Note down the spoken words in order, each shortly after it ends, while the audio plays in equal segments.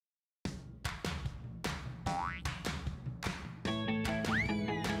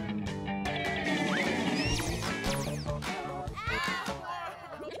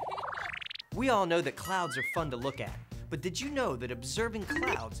We all know that clouds are fun to look at, but did you know that observing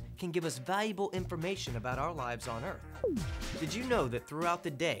clouds can give us valuable information about our lives on Earth? Did you know that throughout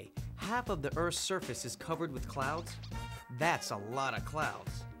the day, half of the Earth's surface is covered with clouds? That's a lot of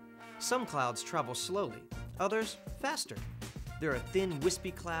clouds. Some clouds travel slowly, others faster. There are thin,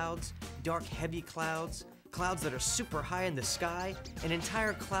 wispy clouds, dark, heavy clouds, clouds that are super high in the sky, and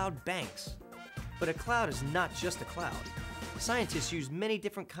entire cloud banks. But a cloud is not just a cloud. Scientists use many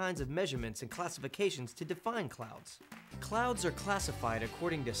different kinds of measurements and classifications to define clouds. Clouds are classified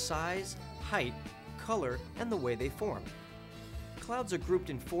according to size, height, color, and the way they form. Clouds are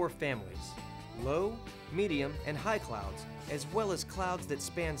grouped in 4 families: low, medium, and high clouds, as well as clouds that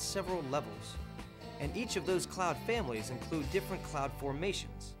span several levels. And each of those cloud families include different cloud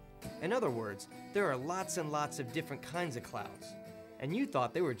formations. In other words, there are lots and lots of different kinds of clouds, and you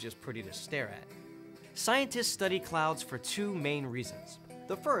thought they were just pretty to stare at. Scientists study clouds for 2 main reasons.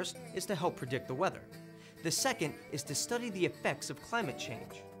 The first is to help predict the weather. The second is to study the effects of climate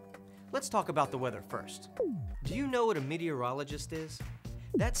change. Let's talk about the weather first. Do you know what a meteorologist is?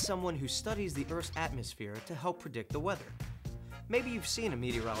 That's someone who studies the Earth's atmosphere to help predict the weather. Maybe you've seen a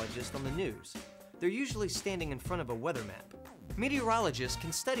meteorologist on the news. They're usually standing in front of a weather map. Meteorologists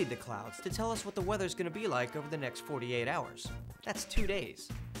can study the clouds to tell us what the weather's going to be like over the next 48 hours. That's 2 days.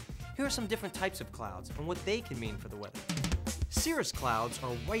 Here are some different types of clouds and what they can mean for the weather. Cirrus clouds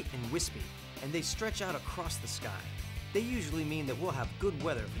are white and wispy, and they stretch out across the sky. They usually mean that we'll have good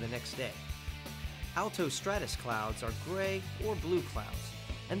weather for the next day. Alto stratus clouds are gray or blue clouds,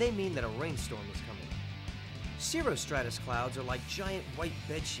 and they mean that a rainstorm is coming. Cirrostratus clouds are like giant white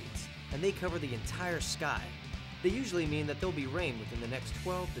bed sheets, and they cover the entire sky. They usually mean that there'll be rain within the next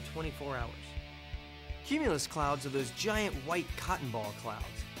 12 to 24 hours. Cumulus clouds are those giant white cotton ball clouds.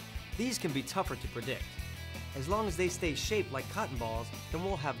 These can be tougher to predict. As long as they stay shaped like cotton balls, then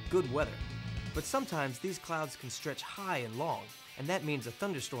we'll have good weather. But sometimes these clouds can stretch high and long, and that means a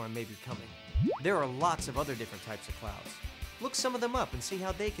thunderstorm may be coming. There are lots of other different types of clouds. Look some of them up and see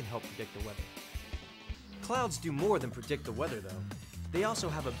how they can help predict the weather. Clouds do more than predict the weather, though. They also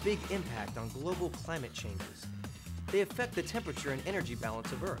have a big impact on global climate changes. They affect the temperature and energy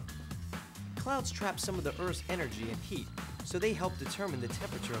balance of Earth. Clouds trap some of the Earth's energy and heat, so they help determine the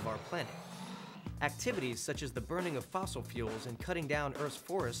temperature of our planet. Activities such as the burning of fossil fuels and cutting down Earth's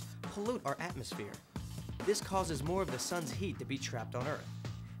forests pollute our atmosphere. This causes more of the sun's heat to be trapped on Earth.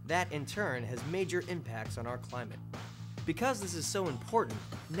 That, in turn, has major impacts on our climate. Because this is so important,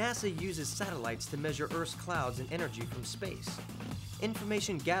 NASA uses satellites to measure Earth's clouds and energy from space.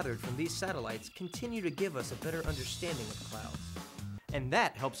 Information gathered from these satellites continue to give us a better understanding of clouds. And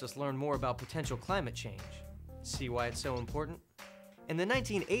that helps us learn more about potential climate change. See why it's so important? In the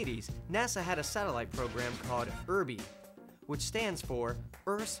 1980s, NASA had a satellite program called ERBE, which stands for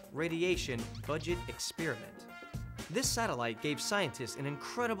Earth's Radiation Budget Experiment. This satellite gave scientists an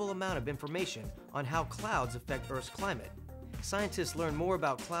incredible amount of information on how clouds affect Earth's climate. Scientists learned more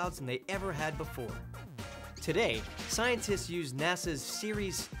about clouds than they ever had before. Today, scientists use NASA's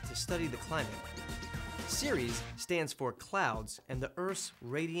CERES to study the climate. CERES stands for Clouds and the Earth's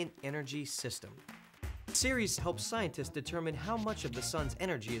Radiant Energy System. CERES helps scientists determine how much of the sun's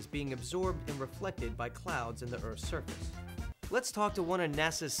energy is being absorbed and reflected by clouds in the Earth's surface. Let's talk to one of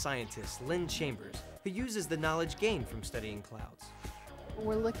NASA's scientists, Lynn Chambers, who uses the knowledge gained from studying clouds.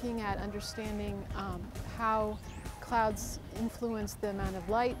 We're looking at understanding how clouds influence the amount of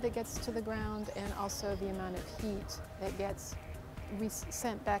light that gets to the ground and also the amount of heat that gets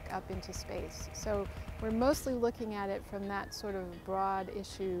sent back up into space. So we're mostly looking at it from that sort of broad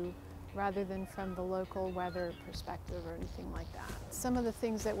issue rather than from the local weather perspective or anything like that. Some of the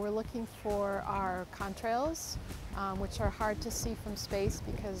things that we're looking for are contrails, which are hard to see from space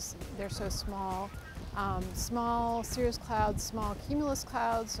because they're so small. Small cirrus clouds, small cumulus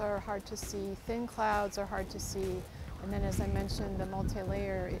clouds are hard to see, thin clouds are hard to see, and then as I mentioned, the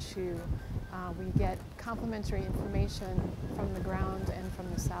multi-layer issue, we get complementary information from the ground and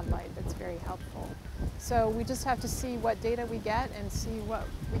from the satellite that's very helpful. So we just have to see what data we get and see what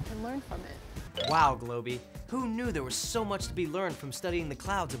we can learn from it. Wow, Globey, who knew there was so much to be learned from studying the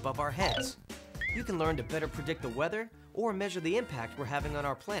clouds above our heads? You can learn to better predict the weather or measure the impact we're having on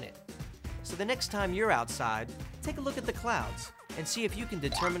our planet. So the next time you're outside, take a look at the clouds and see if you can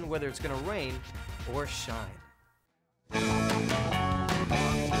determine whether it's going to rain or shine.